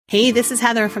Hey, this is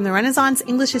Heather from the Renaissance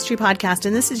English History Podcast,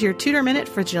 and this is your Tudor Minute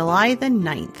for July the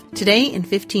 9th. Today, in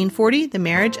 1540, the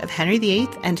marriage of Henry VIII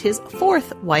and his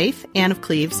fourth wife, Anne of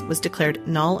Cleves, was declared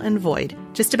null and void.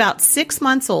 Just about 6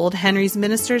 months old, Henry's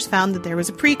ministers found that there was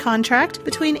a pre-contract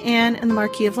between Anne and the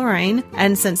Marquis of Lorraine,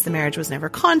 and since the marriage was never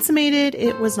consummated,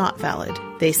 it was not valid.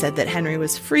 They said that Henry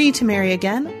was free to marry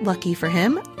again, lucky for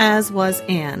him, as was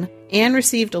Anne. Anne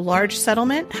received a large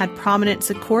settlement, had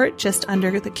prominence at court just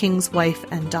under the king's wife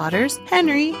and daughters.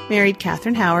 Henry married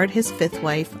Catherine Howard, his fifth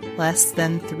wife, less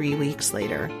than 3 weeks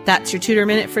later. That's your Tudor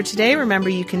Minute for today. Remember,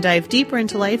 you can dive deeper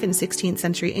into life in 16th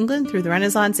century England through the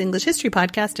Renaissance English History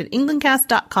Podcast at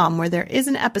englandcast.com, where there is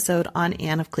an episode on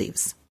Anne of Cleves.